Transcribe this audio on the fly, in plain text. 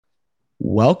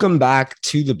Welcome back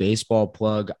to the Baseball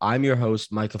Plug. I'm your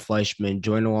host, Micah Fleischman.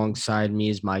 Joined alongside me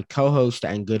is my co-host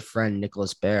and good friend,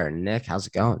 Nicholas Bear. Nick, how's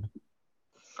it going?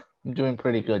 I'm doing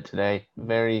pretty good today.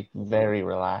 Very, very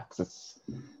relaxed. It's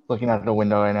looking out the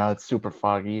window right now. It's super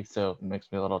foggy, so it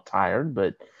makes me a little tired.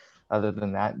 But other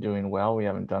than that, doing well. We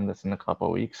haven't done this in a couple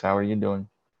of weeks. How are you doing?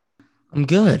 I'm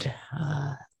good.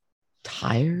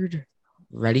 Tired,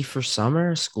 ready for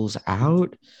summer. School's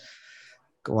out.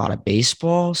 A lot of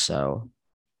baseball, so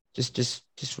just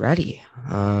ready.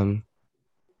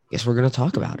 Guess we're gonna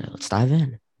talk about it. Let's dive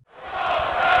in.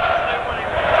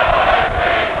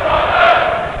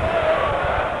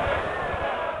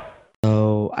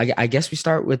 So I guess we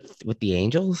start with the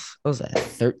Angels. What was that?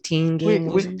 13 We game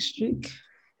we losing streak?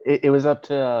 it was up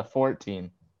to 14,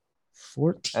 and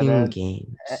 14 then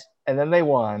games. and then they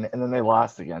won, and then they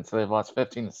lost again. So they've lost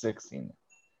 15 to 16.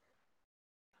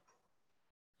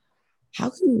 How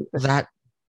can that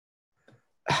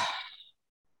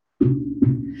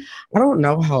I don't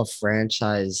know how a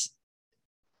franchise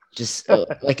just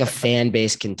like a fan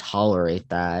base can tolerate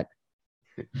that.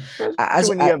 Especially As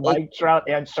when you I have like, Mike Trout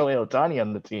and Shohei Ohtani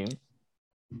on the team.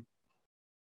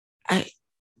 I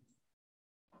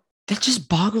that just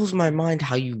boggles my mind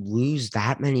how you lose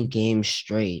that many games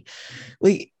straight.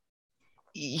 Like,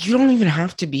 you don't even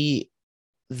have to be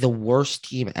the worst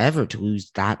team ever to lose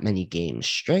that many games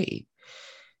straight.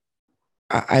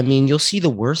 I mean, you'll see the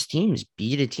worst teams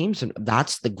beat a team. So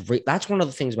that's one of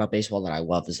the things about baseball that I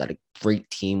love is that a great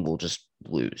team will just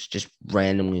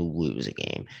randomly lose a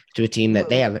game to a team that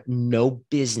they have no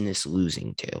business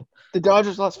losing to. The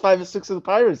Dodgers lost 5 or 6 of the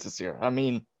Pirates this year. I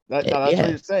mean, that's what Yeah.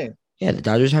 you're saying. Yeah. The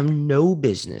Dodgers have no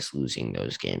business losing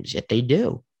those games, yet they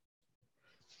do.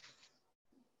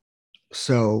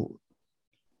 So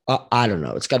I don't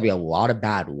know. It's got to be a lot of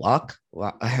bad luck.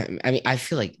 Well, I mean, I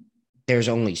feel like there's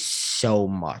only so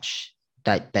much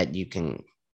that you can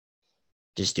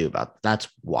just do about. That's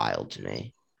wild to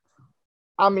me.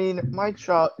 I mean, Mike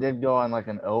Trout did go on like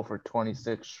an 0 for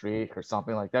 26 streak or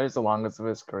something like that. It's the longest of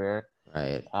his career.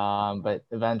 Right. But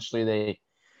eventually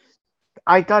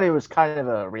I thought it was kind of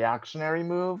a reactionary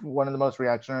move, one of the most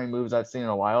reactionary moves I've seen in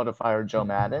a while to fire Joe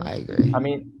Madden. I agree. I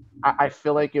mean, I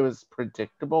feel like it was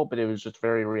predictable, but it was just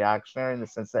very reactionary in the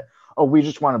sense that, oh, we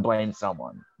just want to blame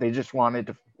someone. They just wanted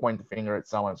to point the finger at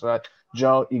someone. So that,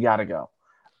 Joe, you got to go.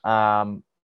 Um,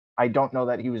 I don't know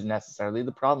that he was necessarily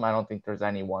the problem. I don't think there's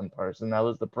any one person that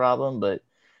was the problem, but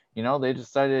they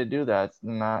decided to do that.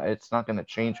 It's not going to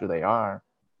change who they are.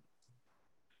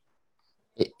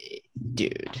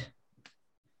 Dude,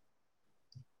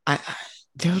 I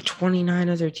there are 29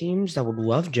 other teams that would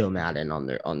love Joe Madden on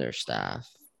their staff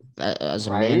as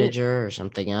a Right? manager or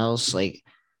something else. Like,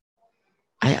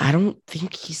 I don't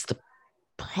think he's the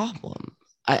problem.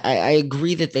 I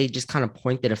agree that they just kind of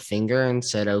pointed a finger and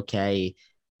said, okay,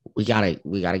 we gotta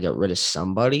get rid of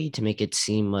somebody to make it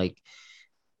seem like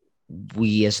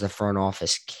we as the front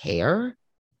office care,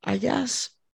 I guess.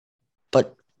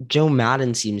 But Joe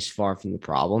Madden seems far from the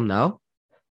problem, no?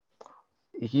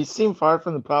 He seemed far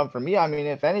from the problem for me. I mean,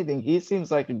 if anything, he seems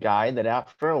like a guy that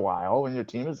after a while, when your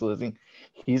team is losing,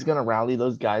 he's going to rally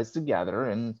those guys together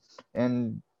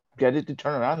and get it to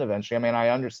turn around eventually. I mean, I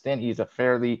understand he's a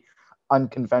fairly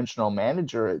unconventional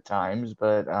manager at times,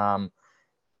 but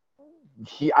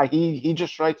he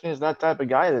just strikes me as that type of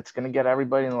guy that's going to get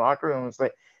everybody in the locker room and say,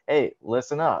 "Hey,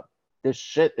 listen up. This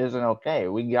shit isn't okay.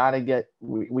 We got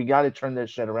to turn this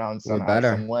shit around We're somehow,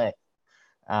 better. some way."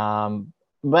 Um,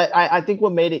 but I think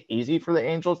what made it easy for the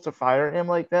Angels to fire him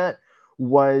like that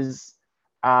was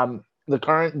the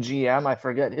current GM. I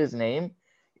forget his name.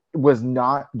 Was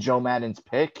not Joe Madden's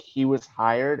pick. He was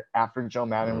hired after Joe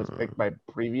Madden was picked Mm, by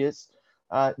previous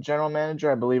general manager.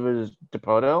 I believe it was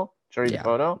Dipoto, Jerry yeah,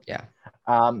 Dipoto.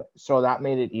 yeah. So that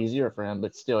made it easier for him,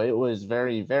 but still, it was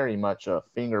very, very much a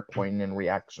finger pointing and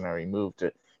reactionary move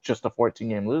to just a 14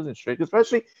 game losing streak,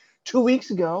 especially 2 weeks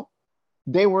ago.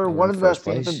 They were They were one in of the first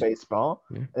best teams in place. baseball.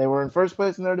 Yeah. They were in first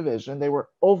place in their division. They were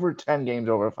over 10 games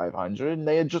over 500, and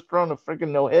they had just thrown a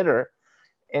freaking no hitter.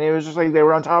 And it was just like they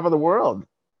were on top of the world.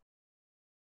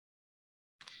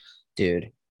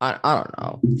 Dude, I don't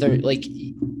know. They're like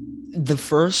the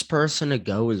first person to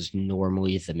go is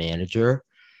normally the manager,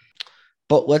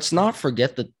 but let's not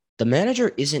forget that the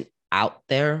manager isn't out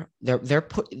there. They're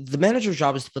put the manager's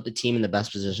job is to put the team in the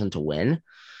best position to win.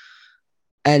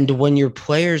 And when your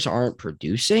players aren't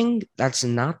producing, that's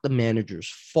not the manager's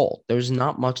fault. There's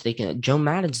not much they can. Joe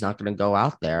Madden's not going to go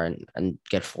out there and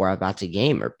get four at bats a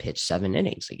game or pitch 7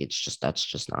 innings. Like, that's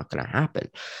just not going to happen.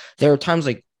 There are times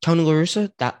like Tony La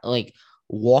Russa that like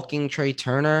walking Trey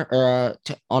Turner or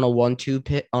on a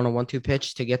 1-2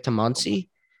 pitch to get to Muncie.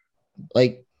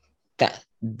 Like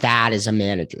that is a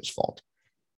manager's fault.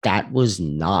 That was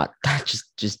not that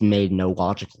just made no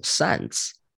logical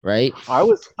sense, right? I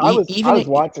Even was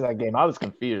watching that game. I was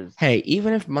confused. hey,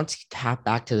 even if Muncy tapped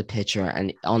back to the pitcher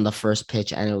and on the first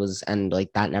pitch and it was and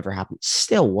like that never happened,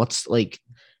 still what's like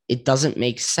it doesn't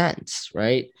make sense,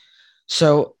 right?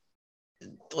 So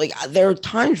like there are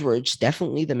times where it's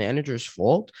definitely the manager's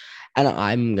fault. And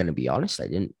I'm gonna be honest, I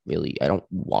don't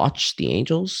watch the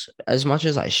Angels as much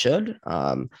as I should.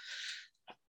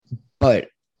 But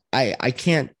I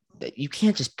can't you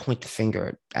can't just point the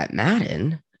finger at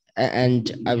Madden.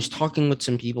 And I was talking with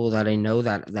some people that I know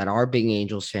that are big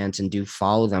Angels fans and do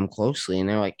follow them closely, and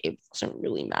they're like, it wasn't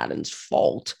really Madden's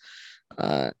fault.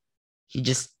 Uh, he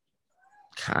just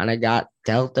kind of got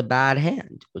dealt a bad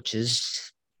hand, which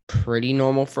is pretty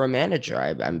normal for a manager.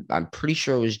 I'm pretty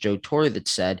sure it was Joe Torre that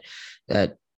said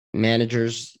that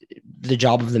managers, the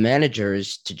job of the manager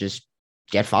is to just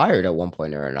get fired at one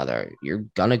point or another. You're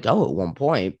gonna go at one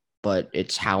point, but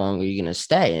it's how long are you gonna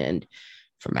stay? And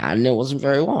for Madden, it wasn't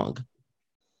very long.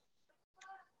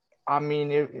 I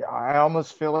mean, I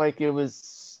almost feel like it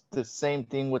was the same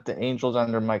thing with the Angels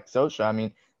under Mike Scioscia. I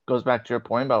mean, goes back to your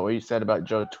point about what you said about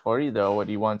Joe Torre, though. What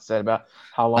he once said about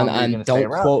how long are you going to stay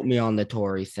Don't around? quote me on the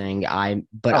Tory thing.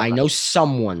 But I Okay. know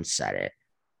someone said it.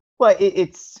 Well,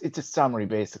 it's a summary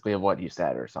basically of what you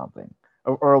said or something,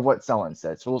 or what someone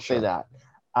said. So we'll say Sure. that.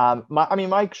 I mean,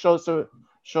 Mike Scioscia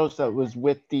was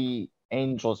with the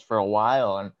Angels for a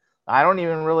while, and I don't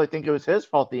even really think it was his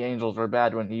fault the Angels were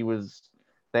bad when he was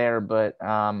there. But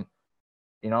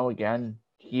again,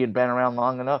 he had been around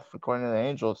long enough according to the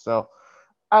Angels. So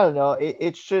I don't know.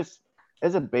 It's just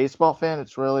as a baseball fan,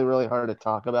 it's really really hard to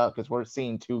talk about because we're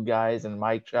seeing two guys and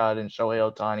Mike Trout and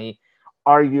Shohei Ohtani,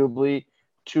 arguably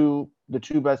the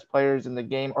two best players in the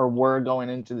game, or were going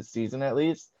into the season at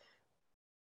least,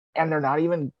 and they're not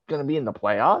even going to be in the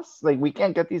playoffs. Like we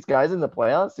can't get these guys in the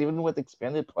playoffs, even with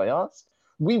expanded playoffs.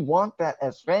 We want that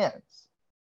as fans.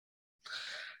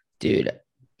 Dude,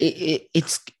 it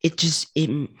just I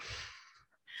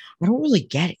don't really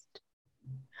get it.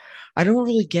 I don't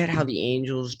really get how the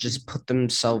Angels just put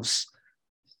themselves,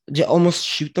 almost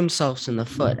shoot themselves in the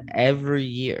foot every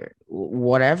year.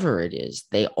 Whatever it is,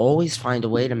 they always find a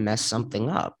way to mess something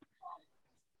up.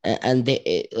 And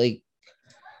like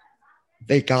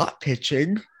they got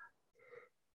pitching.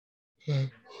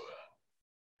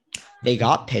 They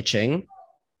got pitching,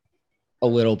 a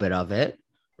little bit of it,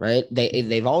 right?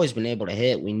 They've always been able to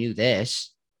hit. We knew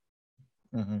this,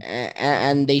 Mm-hmm.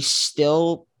 and they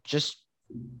still just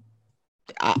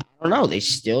I don't know. They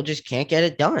still just can't get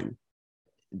it done.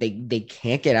 They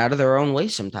can't get out of their own way.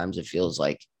 Sometimes it feels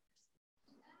like.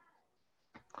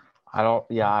 I don't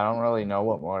really know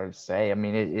what more to say. I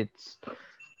mean, it's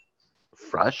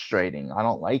frustrating. I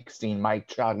don't like seeing Mike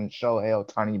Trout and Shohei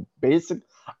Ohtani.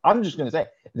 I'm just gonna say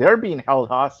they're being held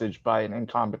hostage by an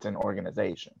incompetent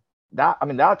organization.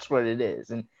 That's what it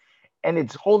is, and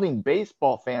it's holding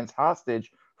baseball fans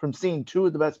hostage from seeing two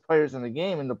of the best players in the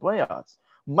game in the playoffs.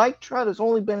 Mike Trout has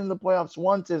only been in the playoffs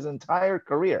once his entire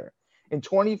career. In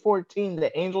 2014,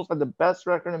 the Angels had the best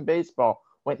record in baseball,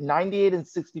 went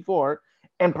 98-64,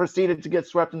 and proceeded to get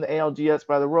swept in the ALDS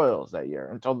by the Royals that year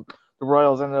until the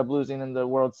Royals ended up losing in the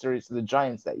World Series to the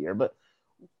Giants that year. But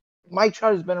Mike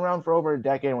Trout has been around for over a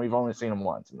decade, and we've only seen him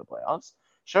once in the playoffs.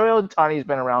 Shohei Ohtani's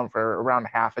been around for around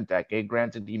half a decade.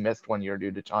 Granted, he missed 1 year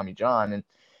due to Tommy John, and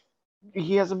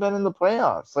he hasn't been in the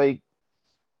playoffs. Like,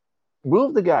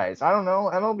 move the guys. I don't know.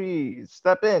 MLB,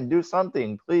 step in, do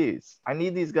something, please. I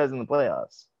need these guys in the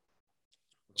playoffs.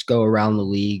 Let's go around the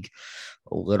league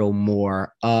a little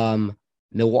more.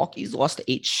 Milwaukee's lost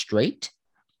 8 straight.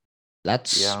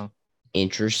 That's Yeah.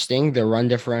 interesting. Their run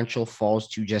differential falls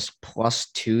to just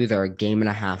 +2. They're a game and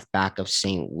a half back of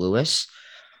St. Louis.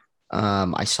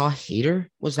 I saw Hader.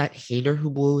 Was that Hader who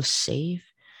blew a save?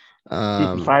 He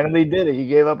Um, finally did it. He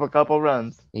gave up a couple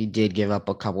runs. he did give up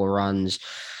a couple runs.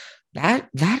 That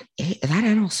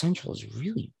NL Central is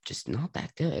really just not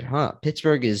that good, huh?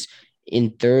 Pittsburgh is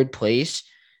in third place.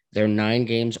 They're 9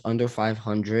 games under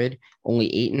 500, only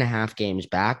 8.5 games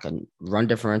back, a run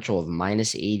differential of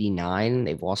 -89.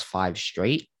 They've lost 5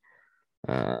 straight.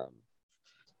 Um,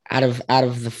 out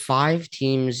of the 5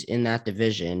 teams in that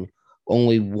division,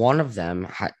 only one of them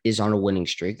is on a winning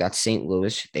streak. That's St.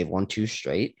 Louis. They've won 2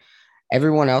 straight.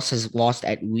 Everyone else has lost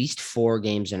at least 4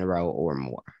 games in a row or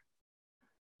more.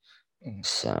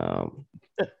 So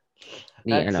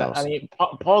the I NLs, mean,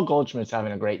 Paul Goldschmidt's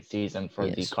having a great season for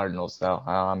the yes. Cardinals, though.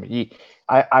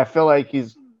 I feel like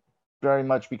he's very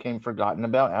much became forgotten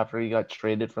about after he got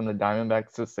traded from the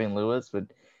Diamondbacks to St. Louis, but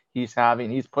he's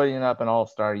putting up an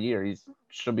all-star year. He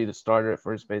should be the starter at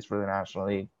first base for the National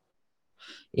League.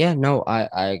 Yeah, no,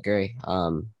 I agree.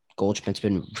 Goldschmidt's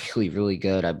been really, really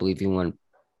good. I believe he won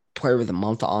Player of the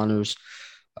Month honors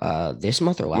this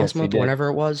month or last Yes, he month, did. whenever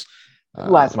it was.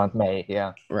 Last month, May,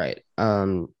 yeah. Right.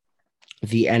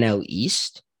 The NL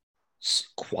East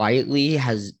quietly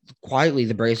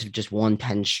the Braves have just won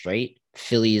 10 straight.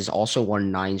 Philly has also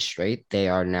won 9 straight. They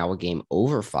are now a game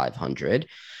over 500.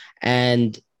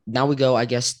 And now we go, I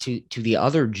guess, to the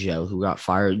other Joe who got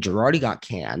fired. Girardi got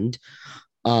canned.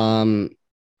 Um,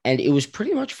 and it was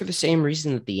pretty much for the same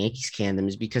reason that the Yankees canned him,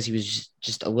 is because he was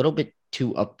just a little bit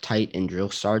too uptight and drill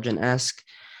sergeant esque.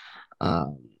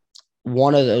 Um,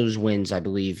 one of those wins, I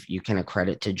believe, you can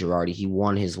accredit to Girardi. He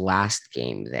won his last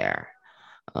game there.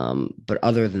 But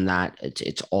other than that,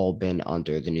 it's all been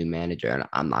under the new manager, and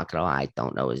I'm not gonna lie, I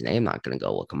don't know his name. Not gonna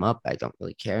go look him up. I don't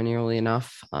really care nearly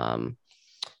enough.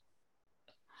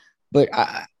 But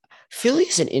Philly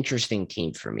is an interesting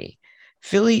team for me.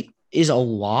 Philly is a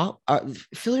lot.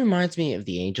 Philly reminds me of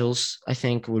the Angels. I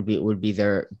think would be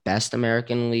their best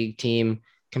American League team.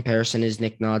 Comparison is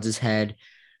Nick Nods' head.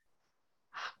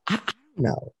 I don't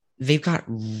know. They've got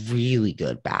really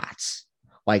good bats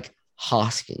like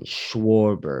Hoskins,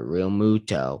 Schwarber,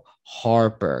 Realmuto,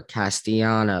 Harper,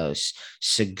 Castellanos,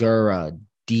 Segura,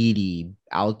 Didi,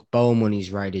 Alec Bohm when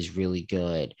he's right is really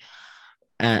good.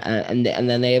 And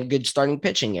then they have good starting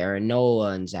pitching, Aaron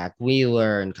Nola and Zach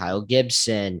Wheeler and Kyle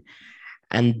Gibson.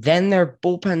 And then their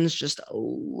bullpen's just a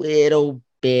little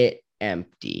bit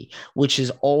empty, which has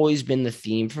always been the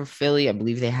theme for Philly. I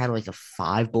believe they had like a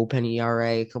 5 bullpen ERA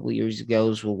a couple of years ago. It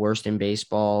was the worst in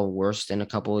baseball, worst in a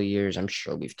couple of years. I'm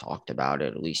sure we've talked about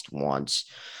it at least once.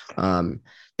 Um,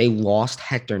 they lost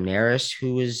Hector Neris,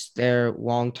 who was their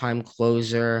longtime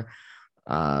closer.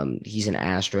 He's an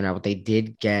Astro now, but they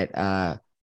did get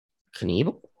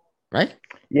Knievel, right?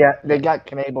 Yeah, they Yeah.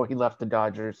 got Knable. He left the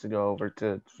Dodgers to go over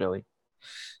to Philly.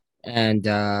 And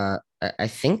I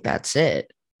think that's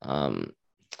it. Um,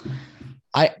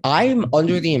 I'm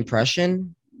under the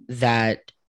impression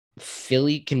that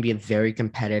Philly can be a very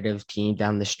competitive team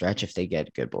down the stretch if they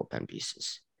get good bullpen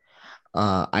pieces.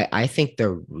 I think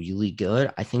they're really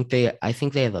good. I think they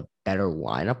have a better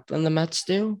lineup than the Mets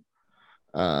do.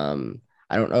 I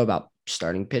don't know about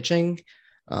starting pitching.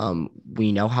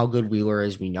 We know how good Wheeler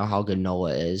is. We know how good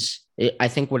Noah is. I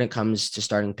think when it comes to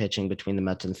starting pitching between the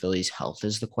Mets and Phillies, health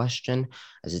is the question,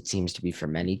 as it seems to be for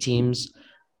many teams.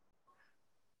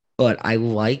 But I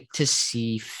like to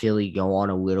see Philly go on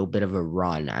a little bit of a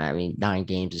run. I mean, 9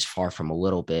 games is far from a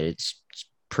little bit. It's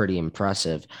pretty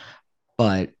impressive.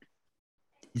 But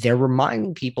they're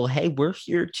reminding people, hey, we're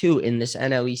here too in this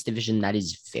NL East division that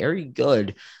is very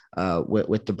good.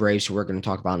 With the Braves, who we're going to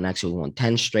talk about next, who won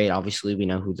 10 straight. Obviously, we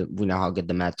know how good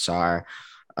the Mets are.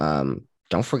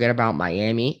 Don't forget about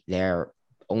Miami. They're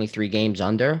only 3 games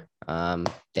under.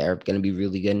 They're going to be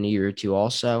really good in a year or two,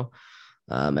 also.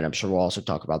 And I'm sure we'll also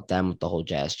talk about them with the whole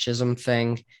Jazz Chisholm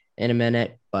thing in a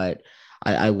minute. But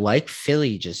I like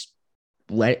Philly just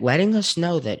letting us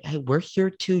know that, hey, we're here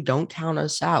too. Don't count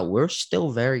us out. We're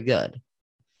still very good.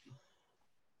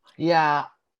 Yeah,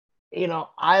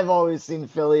 I've always seen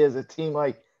Philly as a team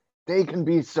like they can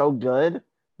be so good,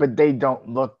 but they don't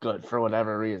look good for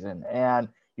whatever reason. And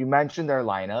you mentioned their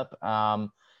lineup,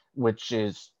 which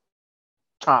is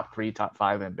top 3, top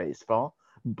 5 in baseball.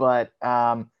 But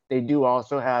they do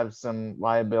also have some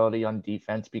liability on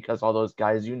defense because all those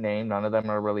guys you named, none of them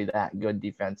are really that good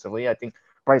defensively. I think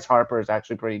Bryce Harper is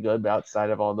actually pretty good, but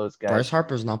outside of all those Bryce guys,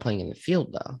 Harper's not playing in the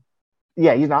field, though.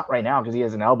 yeah, he's not right now because he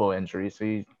has an elbow injury, so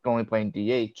he's only playing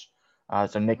DH.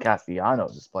 So Nick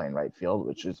Castellanos is playing right field,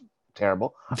 which is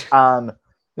terrible.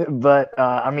 But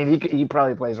I mean, he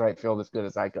probably plays right field as good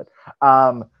as I could.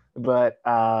 But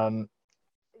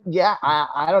yeah,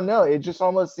 I don't know. It just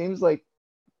almost seems like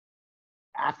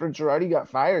after Girardi got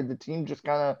fired, the team just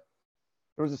kind of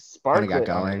there was a Kind of spark got lit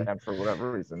under going. them for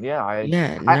whatever reason. Yeah, I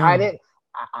Yeah, I, I no. didn't.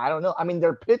 I don't know. I mean,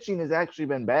 their pitching has actually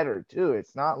been better too.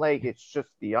 It's not like it's just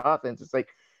the offense. It's like,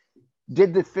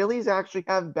 did the Phillies actually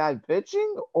have bad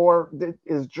pitching, or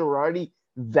is Girardi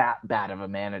that bad of a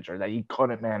manager that he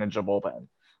couldn't manage a bullpen?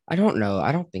 I don't know.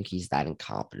 I don't think he's that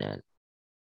incompetent.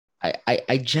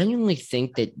 I genuinely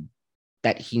think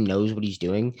that he knows what he's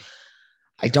doing.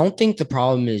 I don't think the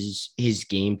problem is his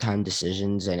game time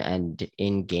decisions and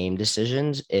in game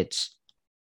decisions. It's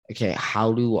okay,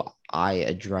 how do I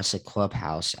address a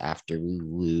clubhouse after we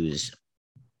lose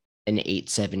an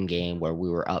 8-7 game where we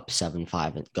were up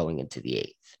 7-5 going into the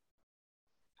eighth?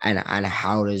 And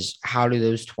how do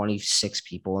those 26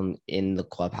 people in the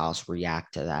clubhouse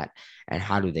react to that? And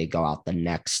how do they go out the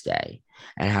next day?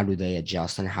 and how do they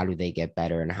adjust and how do they get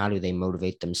better and how do they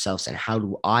motivate themselves and how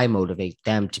do I motivate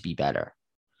them to be better?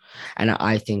 And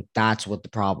I think that's what the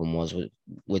problem was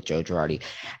with Joe Girardi.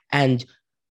 And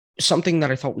something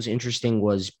that I thought was interesting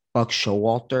was Buck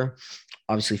Showalter.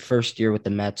 Obviously, first year with the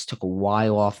Mets, took a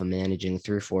while off of managing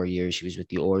 3 or 4 years. He was with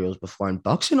the Orioles before, and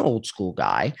Buck's an old school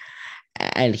guy.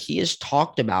 And he has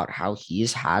talked about how he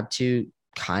has had to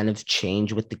kind of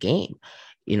change with the game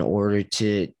in order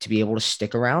to be able to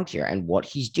stick around here. And what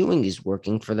he's doing is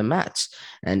working for the Mets.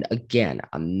 And again,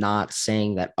 I'm not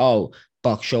saying that, oh,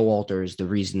 Buck Showalter is the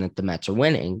reason that the Mets are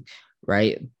winning,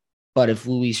 right? But if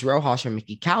Luis Rojas or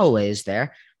Mickey Callaway is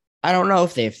there, I don't know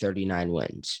if they have 39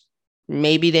 wins.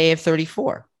 Maybe they have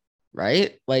 34,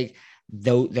 right? Like,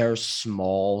 though there are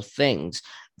small things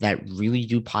that really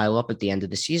do pile up at the end of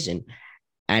the season.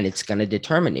 And it's going to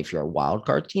determine if you're a wild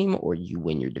card team or you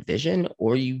win your division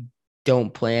or you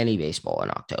don't play any baseball in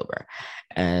October.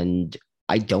 And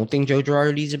I don't think Joe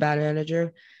Girardi is a bad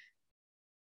manager.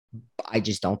 I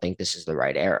just don't think this is the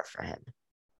right era for him.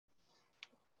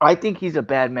 I think he's a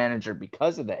bad manager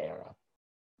because of the era.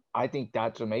 I think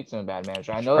that's what makes him a bad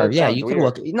manager. I know that yeah, sounds you weird.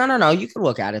 could look. No. You could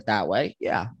look at it that way.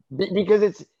 Yeah,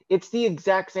 because it's the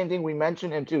exact same thing. We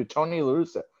mentioned him too, Tony La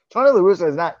Russa. Tony La Russa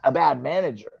is not a bad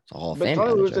manager, it's a Hall of but Fame Tony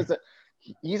La manager.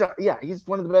 Russa he's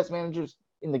one of the best managers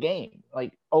in the game,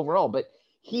 like overall. But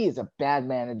he is a bad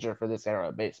manager for this era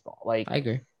of baseball. Like, I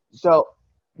agree. so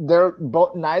they're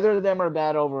both, neither of them are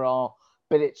bad overall,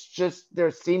 but it's just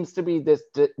there seems to be this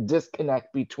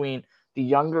disconnect between the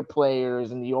younger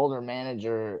players and the older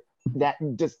manager that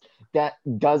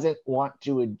doesn't want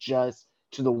to adjust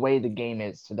to the way the game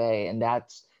is today, and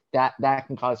that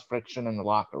can cause friction in the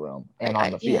locker room and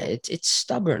on the field. Yeah, it's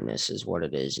stubbornness is what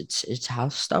it is. It's how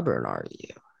stubborn are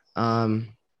you?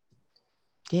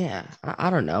 Yeah, I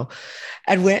don't know.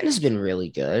 Atlanta's been really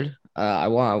good.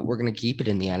 We're gonna keep it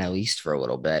in the NL East for a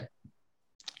little bit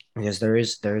because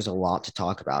there's a lot to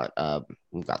talk about.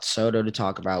 We've got Soto to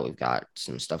talk about. We've got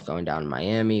some stuff going down in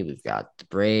Miami. We've got the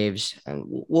Braves, and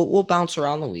we'll bounce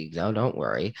around the league though. Don't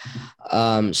worry.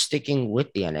 Sticking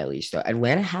with the NL East, though,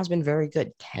 Atlanta has been very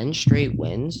good. 10 straight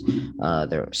wins.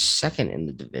 They're second in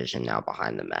the division now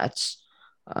behind the Mets.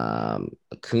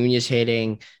 Acuna's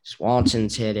hitting,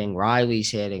 Swanson's hitting,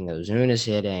 Riley's hitting, Ozuna's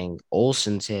hitting,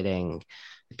 Olson's hitting.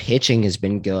 Pitching has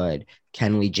been good.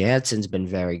 Kenley Jansen's been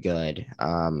very good.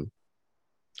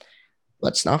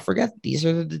 Let's not forget these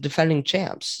are the defending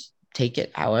champs. Take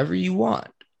it however you want.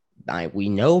 We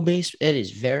know it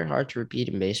is very hard to repeat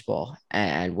in baseball,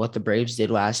 and what the Braves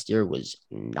did last year was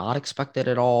not expected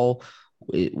at all.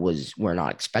 We're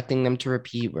not expecting them to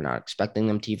repeat. We're not expecting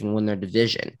them to even win their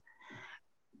division.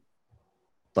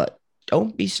 But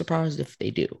don't be surprised if they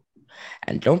do,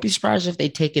 and don't be surprised if they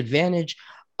take advantage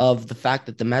of the fact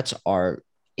that the Mets are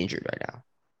injured right now.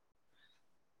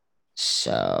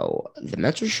 So the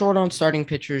Mets are short on starting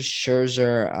pitchers.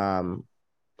 Scherzer,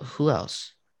 who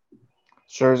else?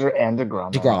 Scherzer and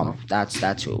DeGrom. DeGrom.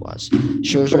 That's who it was.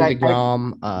 Scherzer,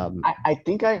 DeGrom. I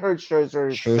think I heard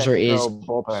Scherzer is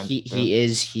bullpen.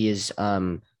 He is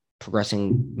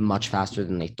progressing much faster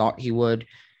than they thought he would.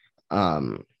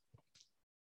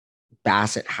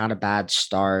 Bassett had a bad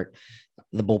start.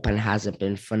 The bullpen hasn't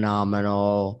been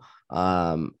phenomenal.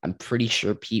 I'm pretty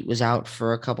sure Pete was out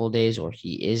for a couple of days, or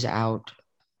he is out.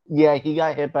 Yeah, he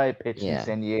got hit by a pitch in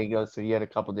San Diego, so he had a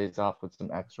couple of days off with some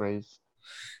X-rays.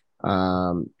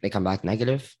 They come back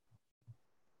negative.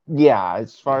 Yeah,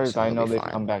 as far as I know, they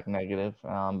come back negative.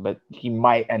 But he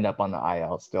might end up on the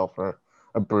IL still for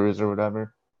a bruise or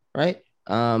whatever. Right.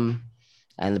 And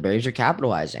the Braves are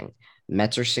capitalizing.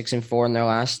 Mets are 6-4 in their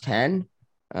last 10.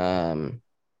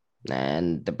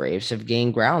 And the Braves have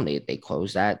gained ground. They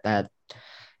closed that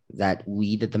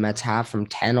lead that the Mets have from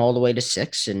 10 all the way to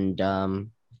 6. And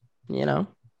could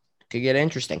get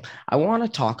interesting. I want to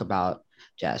talk about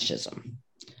Jazz Chisholm.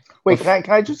 Wait, can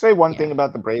I just say one thing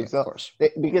about the Braves, though? Of course.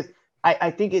 Because I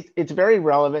think it's very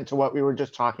relevant to what we were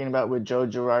just talking about with Joe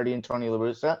Girardi and Tony La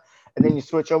Russa. And then you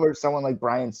switch over to someone like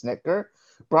Brian Snitker.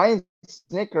 Brian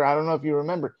Snitker, I don't know if you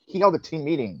remember, he held a team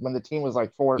meeting when the team was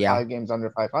like 4 or 5 games under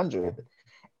 500.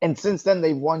 And since then,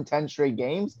 they've won 10 straight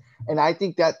games. And I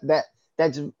think that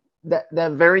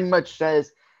very much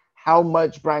says how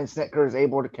much Brian Snitker is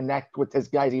able to connect with his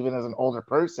guys, even as an older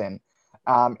person,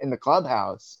 in the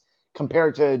clubhouse,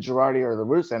 compared to Girardi or La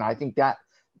Russa. And I think that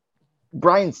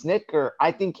Brian Snitker,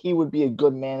 I think he would be a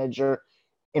good manager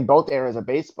in both eras of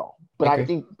baseball. But I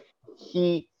think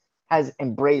he has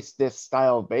embraced this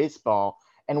style of baseball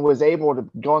and was able to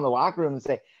go in the locker room and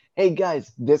say, hey,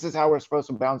 guys, this is how we're supposed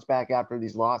to bounce back after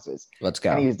these losses. Let's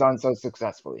go. And he's done so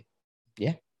successfully.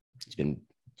 Yeah. He's been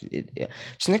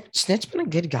Snit's been a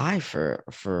good guy for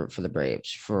the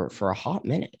Braves for a hot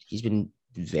minute. He's been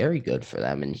very good for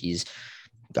them, and he's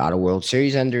got a World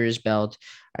Series under his belt.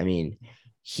 I mean,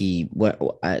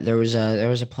 there was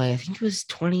a play, I think it was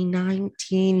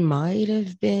 2019, might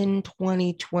have been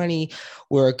 2020,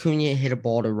 where Acuna hit a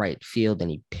ball to right field and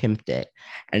he pimped it,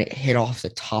 and it hit off the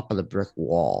top of the brick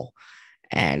wall,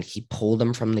 and he pulled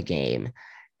him from the game,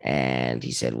 and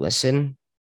he said, "Listen,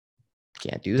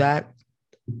 can't do that.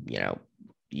 You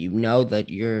know, that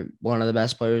you're one of the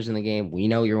best players in the game. We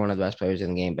know you're one of the best players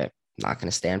in the game, but I'm not going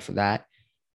to stand for that.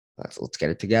 Let's get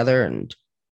it together." And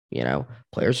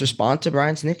players respond to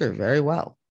Brian Snitker very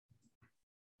well.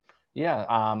 Yeah,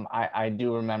 I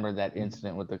do remember that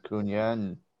incident with Acuna,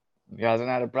 and he hasn't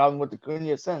had a problem with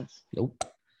Acuna since. Nope.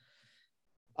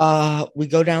 We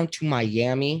go down to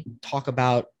Miami, talk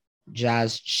about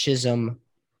Jazz Chisholm.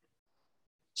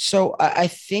 So I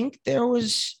think there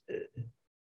was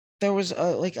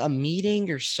a meeting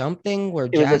or something where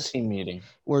It was a team meeting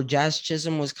where Jazz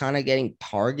Chisholm was kind of getting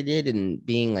targeted and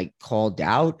being like called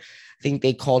out. I think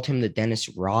they called him the Dennis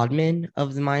Rodman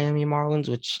of the Miami Marlins,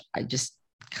 which I just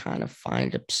kind of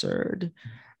find absurd.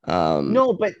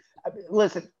 No, but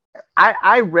listen,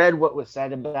 I read what was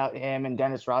said about him and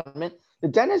Dennis Rodman. The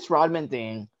Dennis Rodman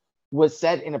thing was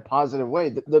said in a positive way.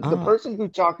 The person who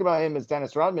talked about him as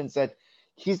Dennis Rodman said,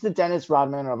 he's the Dennis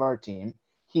Rodman of our team.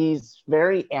 He's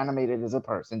very animated as a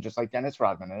person, just like Dennis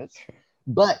Rodman is,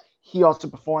 but he also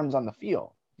performs on the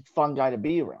field. Fun guy to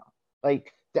be around.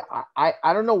 Like, I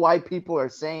don't know why people are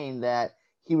saying that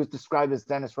he was described as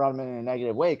Dennis Rodman in a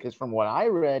negative way, because from what I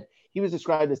read, he was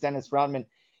described as Dennis Rodman.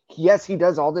 Yes, he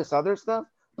does all this other stuff,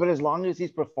 but as long as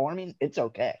he's performing, it's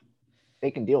okay.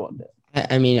 They can deal with it.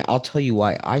 I mean, I'll tell you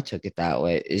why I took it that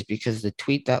way is because the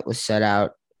tweet that was set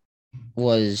out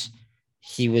was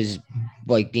he was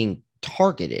like being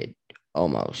targeted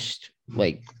almost.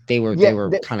 Like they were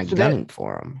kind of gunning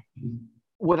for him.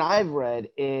 What I've read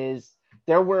is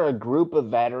there were a group of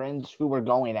veterans who were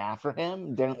going after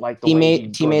him. Didn't like the way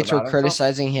teammates were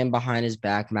criticizing him behind his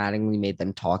back. Mattingly made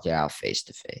them talk it out face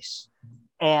to face.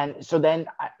 And so then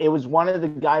it was one of the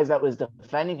guys that was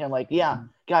defending him, like, yeah,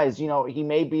 guys, he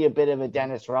may be a bit of a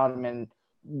Dennis Rodman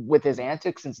with his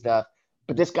antics and stuff,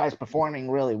 but this guy's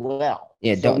performing really well.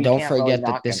 Yeah, so don't forget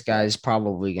that this guy's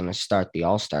probably going to start the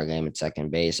All-Star game at second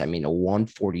base. I mean, a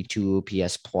 142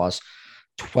 OPS plus,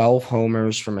 12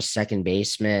 homers from a second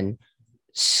baseman,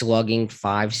 slugging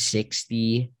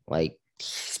 560. Like,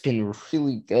 he's been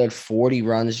really good. 40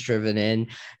 runs driven in.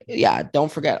 Yeah,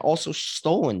 don't forget, also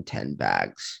stolen 10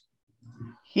 bags.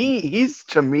 He's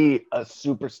to me a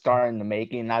superstar in the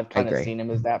making. I've kind of seen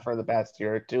him as that for the past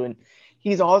year or two, and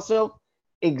he's also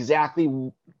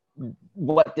exactly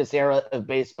what this era of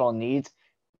baseball needs.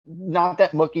 Not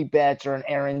that Mookie Betts or an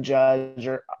Aaron Judge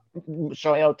or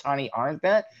Shohei Ohtani aren't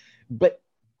that, but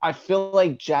I feel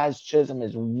like Jazz Chisholm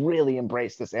has really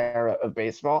embraced this era of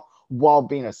baseball while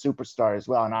being a superstar as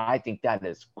well, and I think that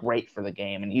is great for the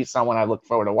game, and he's someone I look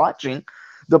forward to watching.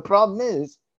 The problem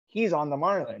is he's on the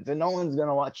Marlins, and no one's going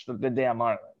to watch the damn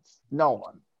Marlins. No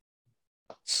one.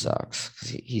 Sucks because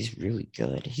he's really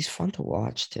good. He's fun to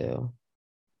watch, too.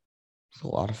 It's a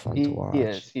lot of fun to watch. He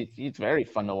is. He's very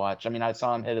fun to watch. I mean, I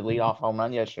saw him hit a leadoff home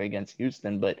run yesterday against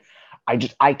Houston, but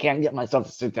I can't get myself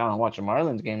to sit down and watch a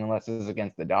Marlins game unless it's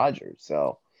against the Dodgers.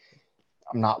 So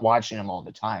I'm not watching them all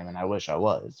the time, and I wish I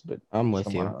was. But I'm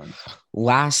with you. Marlins.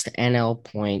 Last NL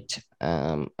point,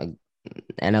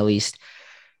 NL East.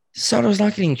 Soto's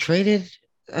not getting traded.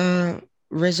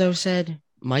 Rizzo said.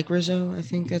 Mike Rizzo, I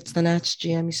think that's the Nats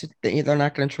GM. He said they're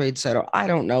not going to trade Soto. I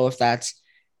don't know if that's,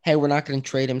 hey, we're not going to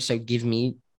trade him, so give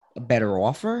me a better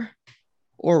offer,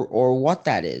 or what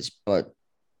that is. But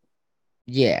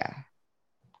yeah.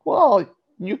 Well,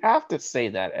 you have to say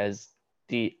that as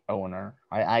the owner.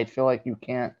 I feel like you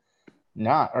can't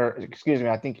not, or excuse me,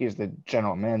 I think he's the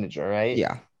general manager, right?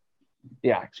 Yeah.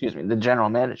 Yeah, excuse me, the general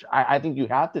manager. I think you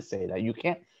have to say that. You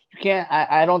can't,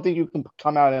 I don't think you can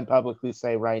come out and publicly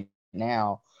say right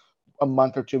now, a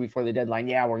month or two before the deadline,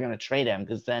 yeah, we're going to trade him,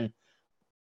 because then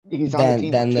he's on the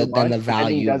team then the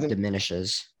value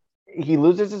diminishes. He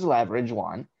loses his leverage,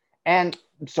 one, and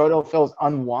Soto feels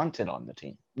unwanted on the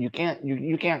team. You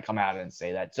can't come out and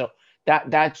say that. So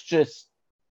that's just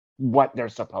what they're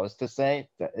supposed to say.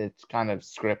 It's kind of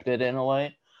scripted in a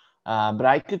way. But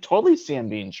I could totally see him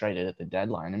being traded at the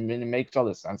deadline. I mean, it makes all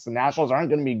the sense. The Nationals aren't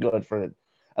going to be good for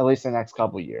at least the next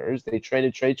couple of years. They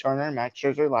traded Trey Turner and Max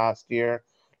Scherzer last year.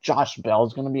 Josh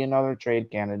Bell's going to be another trade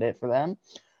candidate for them.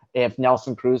 If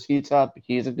Nelson Cruz heats up,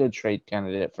 he's a good trade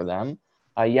candidate for them.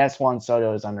 Yes, Juan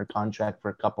Soto is under contract for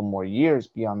a couple more years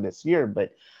beyond this year,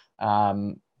 but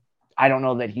I I don't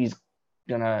know that he's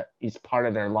part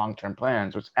of their long-term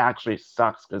plans, which actually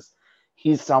sucks because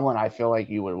he's someone I feel like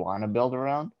you would want to build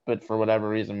around, but for whatever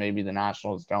reason, maybe the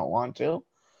Nationals don't want to.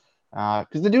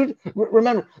 Because the dude,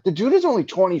 remember, the dude is only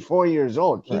 24 years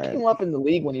old. He came up in the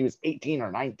league when he was 18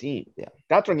 or 19. Yeah.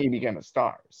 That's when he became a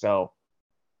star. So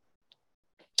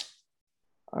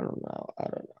I don't know.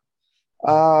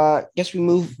 I guess we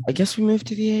move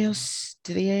to the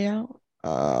AL.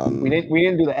 We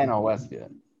didn't do the NL West yet.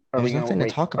 There's nothing to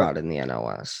talk about in the NL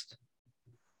West.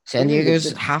 San What do you mean?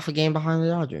 Diego's half a game behind the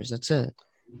Dodgers. That's it.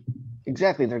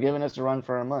 Exactly. They're giving us a run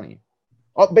for our money.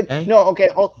 Oh, but Okay. no, okay.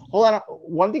 Hold on.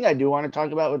 One thing I do want to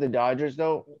talk about with the Dodgers,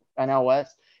 though, NL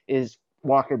West, is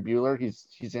Walker Buehler.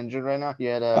 He's injured right now. He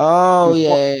had a. Oh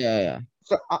yeah.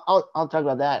 So I'll talk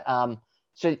about that.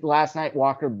 So last night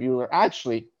Walker Buehler.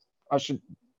 Actually, I should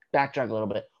backtrack a little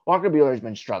bit. Walker Buehler has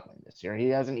been struggling this year. He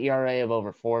has an ERA of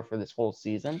over 4 for this whole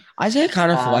season. Isaiah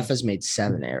Kiner-Falefa has made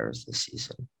 7 errors this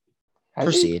season.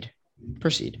 Proceed.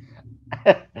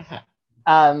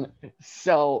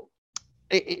 So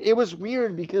it was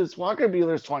weird because Walker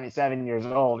Buehler is 27 years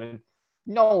old, and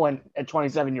no one at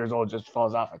 27 years old just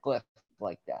falls off a cliff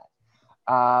like that.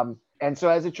 And so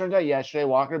as it turned out yesterday,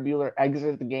 Walker Buehler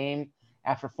exited the game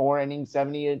after 4 innings,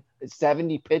 70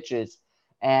 pitches,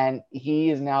 and he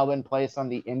has now been placed on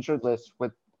the injured list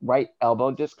with right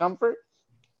elbow discomfort.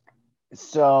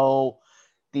 So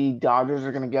the Dodgers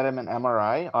are going to get him an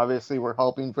MRI. Obviously, we're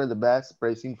hoping for the best,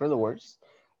 bracing for the worst,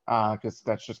 because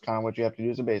that's just kind of what you have to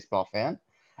do as a baseball fan.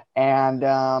 And,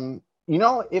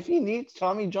 if he needs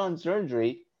Tommy John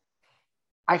surgery,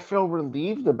 I feel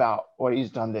relieved about what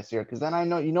he's done this year, because then I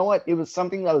know, it was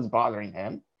something that was bothering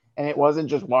him, and it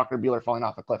wasn't just Walker Buehler falling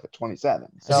off a cliff at 27.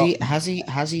 So has he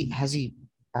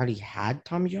already had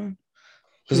Tommy John?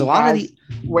 Because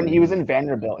when he was in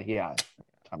Vanderbilt, he had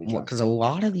Tommy John. Because a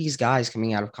lot of these guys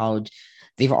coming out of college,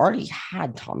 they've already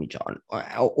had Tommy John,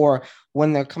 or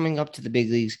when they're coming up to the big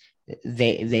leagues,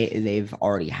 they've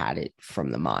already had it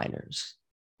from the minors.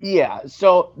 Yeah,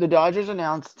 so the Dodgers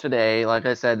announced today, like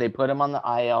I said, they put him on the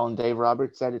IL, and Dave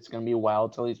Roberts said it's going to be a while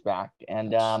till he's back.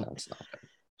 And that's not good.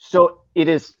 So it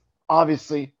is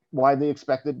obviously widely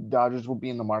expected the Dodgers will be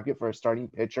in the market for a starting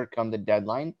pitcher come the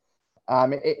deadline.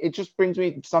 It just brings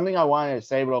me something I wanted to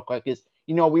say real quick is,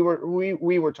 we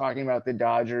were talking about the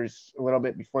Dodgers a little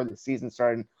bit before the season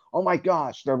started. Oh my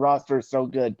gosh, their roster is so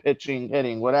good, pitching,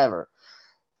 hitting, whatever.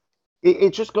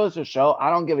 It just goes to show I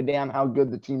don't give a damn how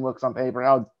good the team looks on paper,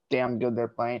 how damn good they're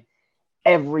playing.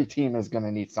 Every team is going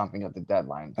to need something at the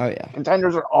deadline. Oh, yeah.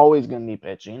 Contenders are always going to need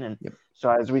pitching. And yep.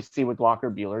 So as we see with Walker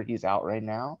Buehler, he's out right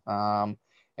now.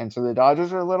 And so the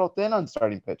Dodgers are a little thin on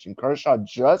starting pitching. Kershaw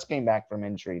just came back from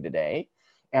injury today.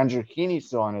 Andrew Heaney's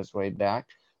still on his way back.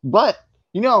 But,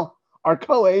 our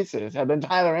co-aces have been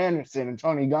Tyler Anderson and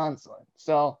Tony Gonsolin.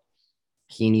 So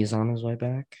Heaney's on his way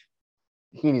back?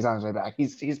 Heaney's on his way back.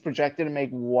 He's projected to make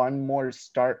one more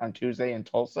start on Tuesday in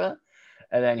Tulsa,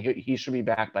 and then he should be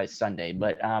back by Sunday.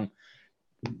 But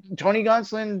Tony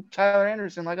Gonsolin, Tyler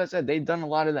Anderson, like I said, they've done a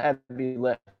lot of the heavy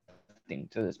lifting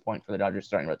to this point for the Dodgers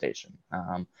starting rotation.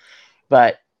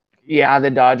 But yeah, the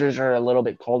Dodgers are a little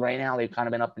bit cold right now. They've kind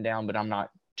of been up and down, but I'm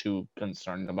not too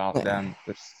concerned about them.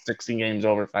 They're 60 games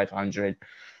over 500,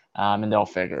 and they'll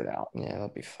figure it out. Yeah, they'll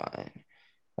be fine.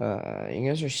 You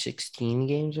guys are 16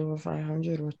 games over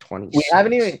 500 or 26?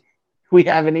 We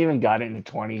haven't even gotten to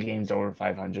 20 games over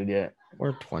 500 yet.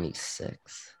 We're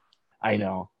 26. I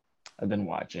know. I've been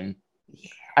watching. Yeah.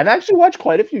 I've actually watched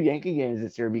quite a few Yankee games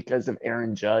this year because of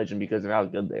Aaron Judge and because of how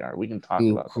good they are. We can talk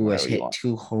about who has hit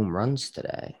 2 home runs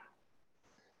today.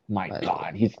 My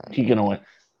God, he's gonna win.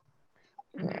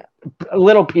 Yeah. A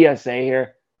little PSA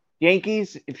here.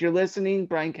 Yankees, if you're listening,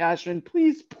 Brian Cashman,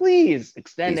 please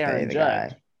extend Aaron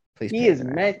Judge. He is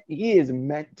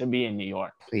meant to be in New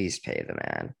York. Please pay the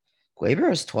man. Gleyber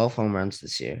has 12 home runs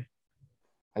this year.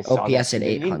 OPS at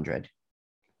 800.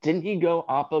 Didn't he go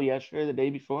Oppo yesterday or the day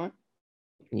before?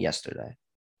 Yesterday.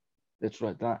 That's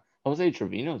what I thought. Jose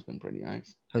Trevino's been pretty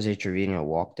nice. Jose Trevino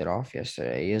walked it off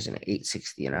yesterday. He has an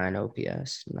 869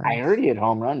 OPS. Nice. I heard he had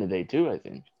home run today too, I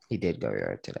think. He did go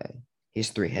yard today. He has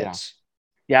 3 hits.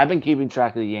 Yeah, I've been keeping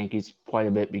track of the Yankees quite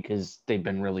a bit because they've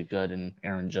been really good, and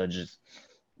Aaron Judge is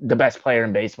the best player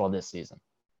in baseball this season.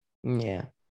 Yeah.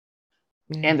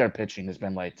 And their pitching has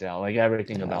been lights out. Like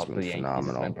everything about the Yankees has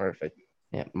been perfect.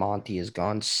 Yeah, Monty has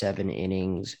gone 7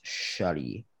 innings,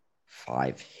 shutty,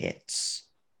 5 hits,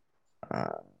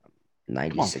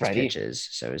 96 pitches.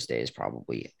 So his day is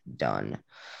probably done.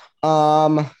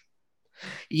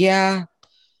 Yeah.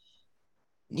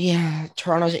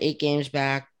 Toronto's 8 games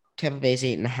back. Tampa Bay's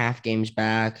 8.5 games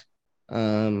back.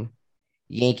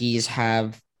 Yankees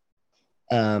have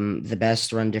the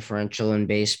best run differential in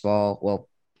baseball. Well,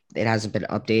 it hasn't been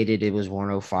updated. It was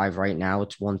 105 right now.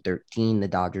 It's 113. The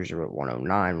Dodgers are at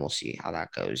 109. We'll see how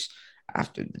that goes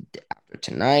after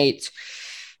tonight.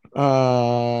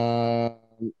 Yeah,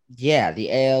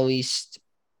 the AL East.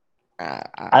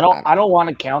 I don't want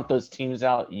to count those teams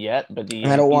out yet, but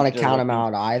I don't want to count them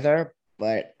out either.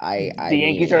 But I the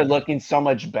Yankees are mean, looking so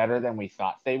much better than we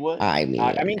thought they would. I I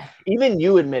mean, mean, even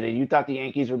you admitted you thought the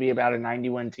Yankees would be about a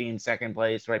 91 team, second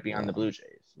place, right behind the yeah, Blue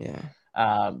Jays.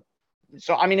 yeah.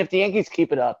 So, I mean, if the Yankees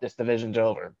keep it up, this division's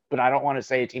over. But I don't want to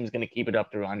say a team's going to keep it up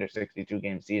through a 162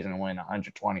 game season and win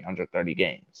 120, 130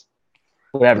 games.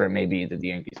 Whatever it may be that the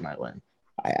Yankees might win.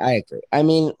 I agree. I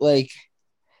mean, like,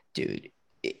 dude,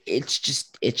 it's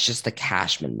just a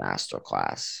Cashman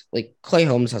masterclass. Like Clay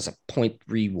Holmes has a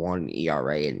 .31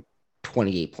 ERA and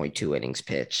 28.2 innings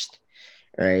pitched,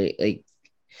 right? Like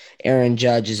Aaron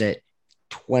Judge is at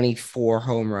 24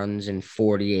 home runs and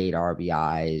 48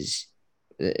 RBIs.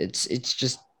 It's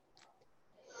just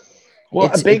Well,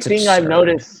 a big it's thing absurd.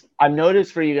 I've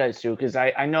noticed for you guys too, because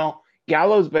I know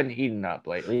Gallo's been heating up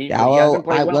lately, but he Gallo, hasn't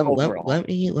played well overall. let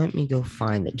me go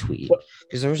find the tweet But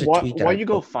because there was a tweet that while I you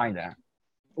go put. find that,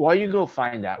 while you go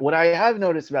find that, what I have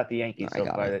noticed about the No, Yankees I so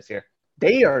got far it. this year,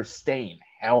 they are staying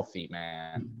healthy,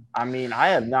 man. I mean, I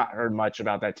have not heard much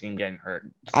about that team getting hurt.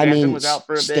 I Stanton mean, was out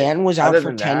for a bit. Stanton was out Other for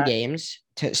than 10 that, games.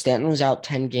 Stanton was out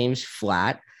 10 games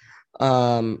flat.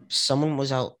 Someone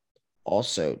was out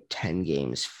also 10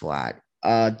 games flat.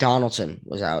 Donaldson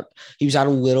was out. He was out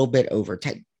a little bit over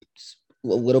 10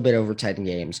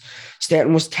 games.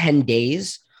 Stanton was 10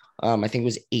 days. I think it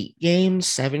was 8 games,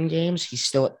 7 games. He's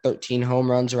still at 13 home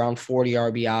runs, around 40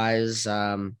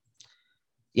 RBIs.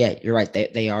 Yeah, you're right.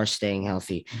 They are staying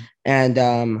healthy.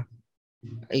 And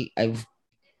I've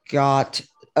got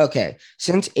okay.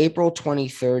 Since April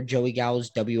 23rd, Joey Gallo's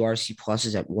WRC plus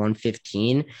is at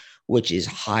 115, which is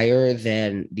higher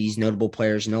than these notable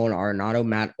players: Nolan Arenado,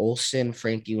 Matt Olson,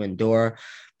 Frankie Lindor,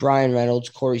 Brian Reynolds,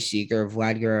 Corey Seager,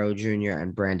 Vlad Guerrero Jr.,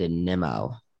 and Brandon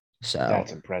Nimmo. that's So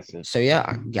impressive.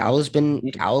 yeah, Gallo has been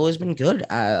good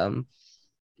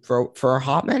for a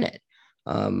hot minute,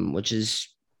 which is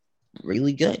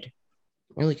really good.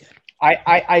 Really good.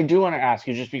 I do want to ask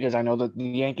you just because I know that the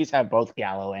Yankees have both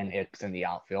Gallo and Hicks in the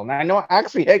outfield. And I know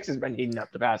actually Hicks has been heating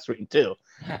up the past week too.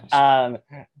 Yes.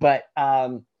 But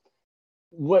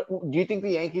what do you think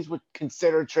the Yankees would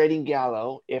consider trading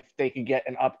Gallo if they could get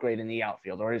an upgrade in the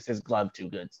outfield, or is his glove too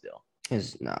good still?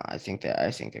 No, I think they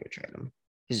would trade him.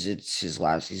 It's his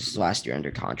last year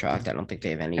under contract. I don't think they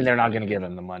have And any. they're not going to give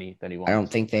him the money that he I don't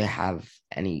wants. think they have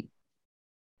any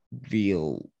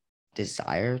real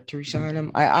desire to resign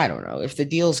him. I don't know if the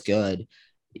deal's good.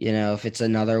 If it's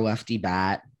another lefty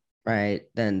bat, right?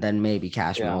 Then maybe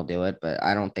Cashman Yeah. will do it. But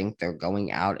I don't think they're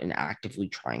going out and actively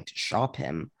trying to shop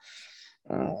him.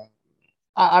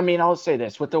 I mean, I'll say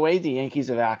this: with the way the Yankees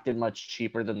have acted much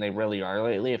cheaper than they really are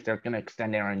lately, if they're going to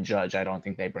extend Aaron Judge, I don't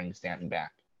think they bring Stanton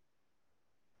back.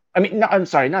 I mean, no, I'm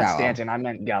sorry, not Gallo, Stanton. I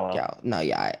meant Gallo. Gallo. No,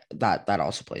 yeah, that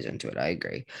also plays into it. I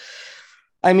agree.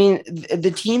 I mean,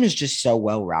 the team is just so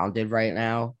well rounded right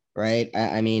now, right?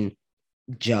 I mean,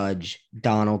 Judge,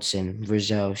 Donaldson,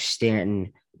 Rizzo,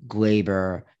 Stanton,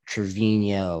 Glaber,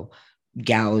 Trevino,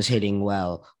 Gallo's hitting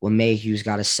well. LeMahieu's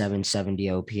got a 770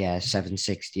 OPS,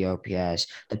 760 OPS.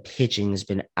 The pitching has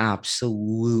been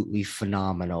absolutely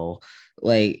phenomenal.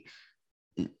 Like,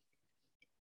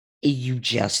 you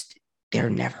just, they're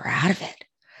never out of it.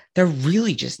 They're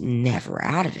really just never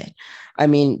out of it. I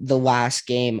mean, the last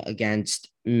game against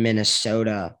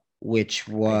Minnesota, which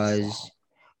was,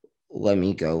 let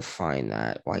me go find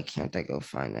that. Why can't I go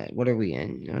find that? What are we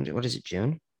in? What is it,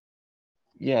 June?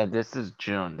 Yeah, this is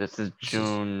June. This is This is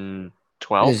June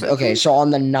 12th, I okay. think. So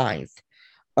on the 9th,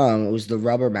 it was the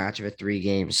rubber match of a 3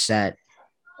 game set.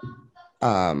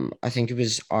 I think it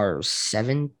was our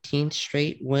 17th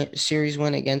straight series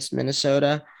win against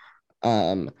Minnesota.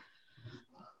 Um,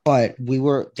 but they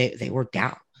were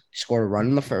down. Scored a run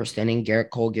in the first inning. Garrett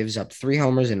Cole gives up 3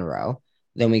 homers in a row.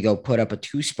 Then we go put up a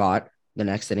 2 spot the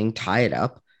next inning, tie it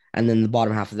up. And then the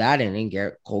bottom half of that inning,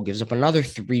 Garrett Cole gives up another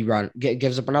 3 run,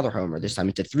 gives up another homer. This time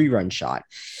it's a 3 run shot.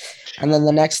 And then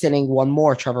the next inning, one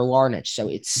more, Trevor Larnach. So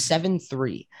it's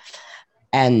 7-3.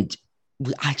 And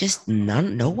I just,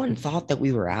 no one thought that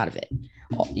we were out of it.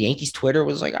 Yankees Twitter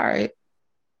was like, all right,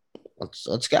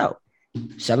 let's go.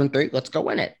 7-3, let's go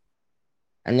win it.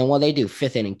 And then what they do,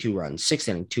 5th inning, 2 runs, 6th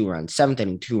inning, 2 runs, 7th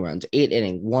inning, 2 runs, 8th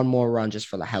inning, one more run just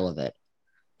for the hell of it.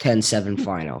 10-7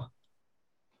 final.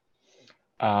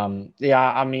 Yeah,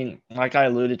 I mean, like I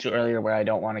alluded to earlier, where I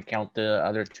don't want to count the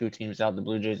other two teams out, the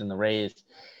Blue Jays and the Rays.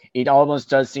 It almost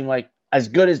does seem like as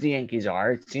good as the Yankees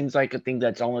are, it seems like a thing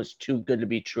that's almost too good to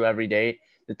be true every day,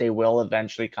 that they will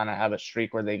eventually kind of have a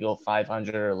streak where they go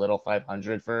 500 or a little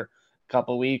 500 for a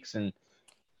couple weeks, and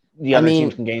the I other teams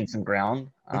mean, can gain some ground.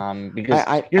 Because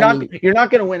I you're I not mean, you're not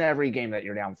going to win every game that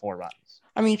you're down 4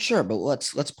 runs. sure, but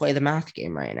let's play the math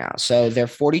game right now. So they're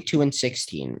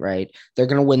 42-16, right? They're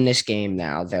gonna win this game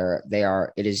now.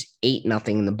 It is 8-0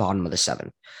 in the bottom of the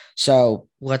seventh. So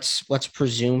let's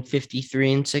presume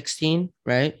 53-16,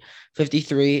 right? I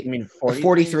mean, 43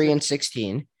 43. and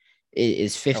 16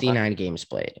 is Okay. 59 games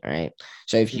played, right?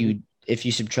 So if Mm-hmm.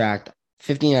 you subtract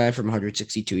 59 from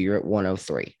 162, you're at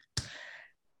 103.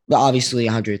 But obviously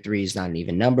 103 is not an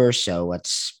even number, so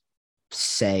let's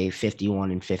say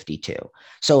 51 and 52.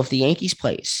 So if the Yankees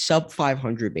play sub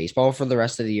 500 baseball for the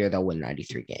rest of the year, they'll win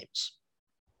 93 games.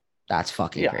 That's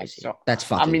fucking Yeah. crazy. So That's I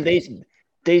fucking mean, crazy.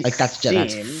 they Like that's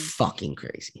seem fucking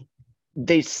crazy.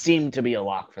 they seem to be a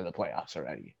lock for the playoffs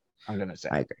already. I'm gonna say.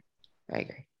 I agree. I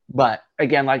agree. But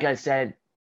again, like I said,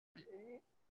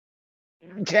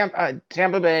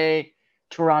 Tampa Bay,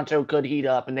 Toronto could heat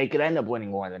up, and they could end up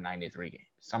winning more than 93 games.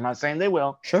 So I'm not saying they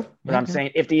will, Sure. but I'm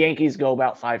saying if the Yankees go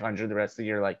about 500 the rest of the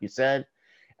year, like you said,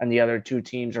 and the other two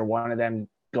teams or one of them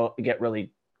get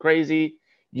really crazy,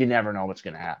 you never know what's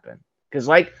going to happen. Because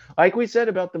like we said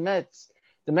about the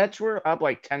Mets were up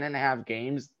like 10.5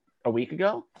 games a week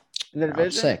ago in the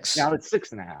division. Six. Now it's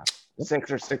 6.5,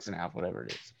 6 or 6.5, whatever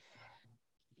it is.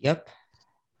 Yep.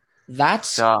 That's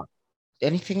So.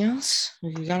 anything else?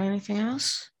 You got anything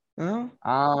else? No.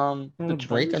 The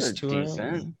Break Twins us are to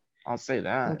decent. I'll say I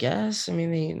that. guess. I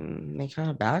mean, they kind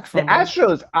of back The from it.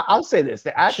 Astros, I'll say this: the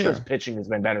Astros Sure. pitching has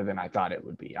been better than I thought it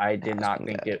would be. I did Has not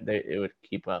been think good. it would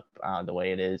keep up the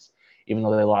way it is, even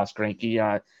though they lost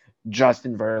Greinke.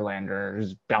 Justin Verlander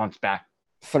has bounced back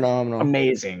Phenomenal.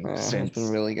 amazing Has been since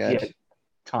really he good. had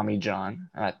Tommy John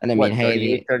at And I mean, hey,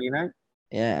 38, 39?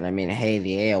 yeah, and I mean, hey,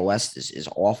 the AL West is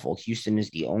awful. Houston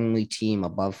is the only team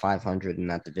above 500 in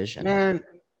that division. Man,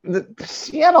 the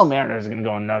Seattle Mariners are going to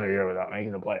go another year without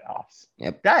making the playoffs.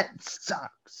 Yep, That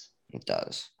sucks. it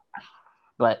does.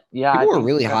 But yeah, People I were think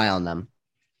really high on them.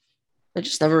 I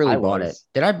just never really I bought it. was.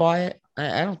 Did I buy it?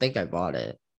 I don't think I bought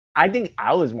it. I think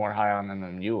I was more high on them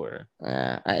than you were.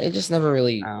 I just never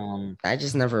really. I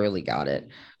just never really got it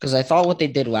because I thought what they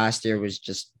did last year was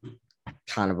just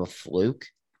kind of a fluke.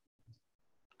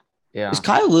 Yeah. Is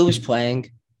Kyle Lewis playing?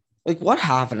 Like, what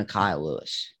happened to Kyle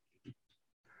Lewis?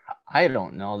 I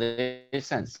don't know. They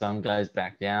sent some guys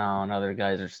back down. Other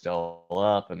guys are still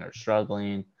up and they're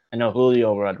struggling. I know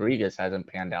Julio Rodriguez hasn't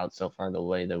panned out so far the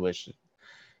way they wish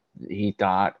they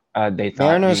thought he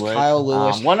Mariners would. Kyle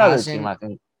Lewis One other team, I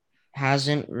think.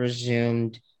 hasn't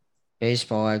resumed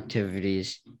baseball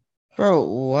activities. Bro,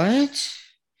 what?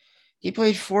 He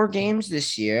played 4 games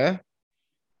this year,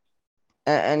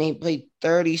 and he played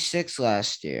 36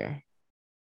 last year.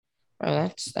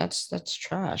 Bro, that's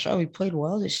trash. Oh, he played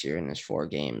well this year in his 4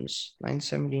 games.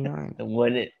 979.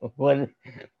 What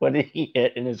did he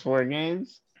hit in his 4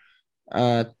 games?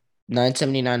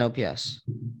 979 OPS.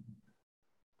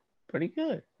 Pretty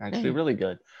good. Actually, really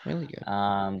good. Really good.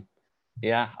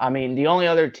 Yeah. I mean, the only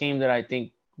other team that I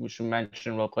think we should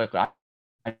mention real quick, I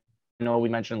know we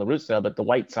mentioned La Russa, but the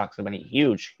White Sox have been a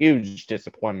huge, huge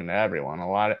disappointment to everyone. A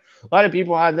lot of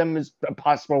people had them as a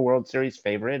possible World Series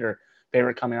favorite or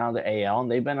favorite coming out of the AL,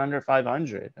 and they've been under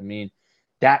 500. I mean,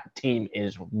 that team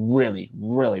is really,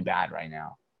 really bad right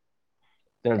now.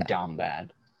 They're down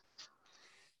bad.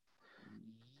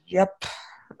 Yep.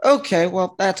 Okay,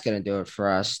 well, that's going to do it for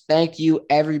us. Thank you,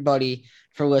 everybody,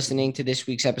 for listening to this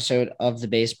week's episode of the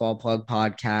Baseball Plug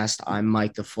Podcast. I'm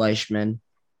Micah Fleischman.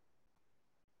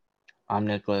 I'm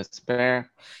Nicholas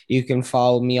Bear. You can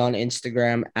follow me on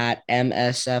Instagram at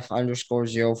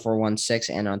MSF_0416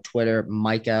 and on Twitter,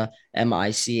 Micah,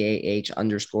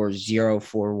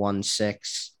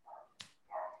 MICAH_0416.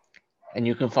 And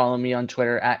you can follow me on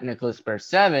Twitter at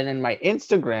NicholasBear7. And my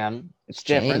Instagram, it's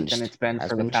different than it's been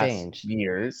for the past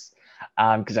years.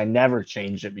 Because I never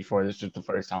changed it before. This was the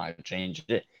first time I've changed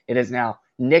it. It is now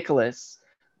Nicholas,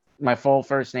 my full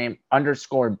first name,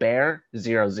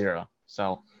 _bear00.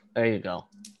 So there you go.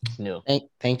 It's new.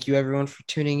 Thank you, everyone, for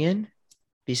tuning in.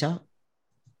 Peace out.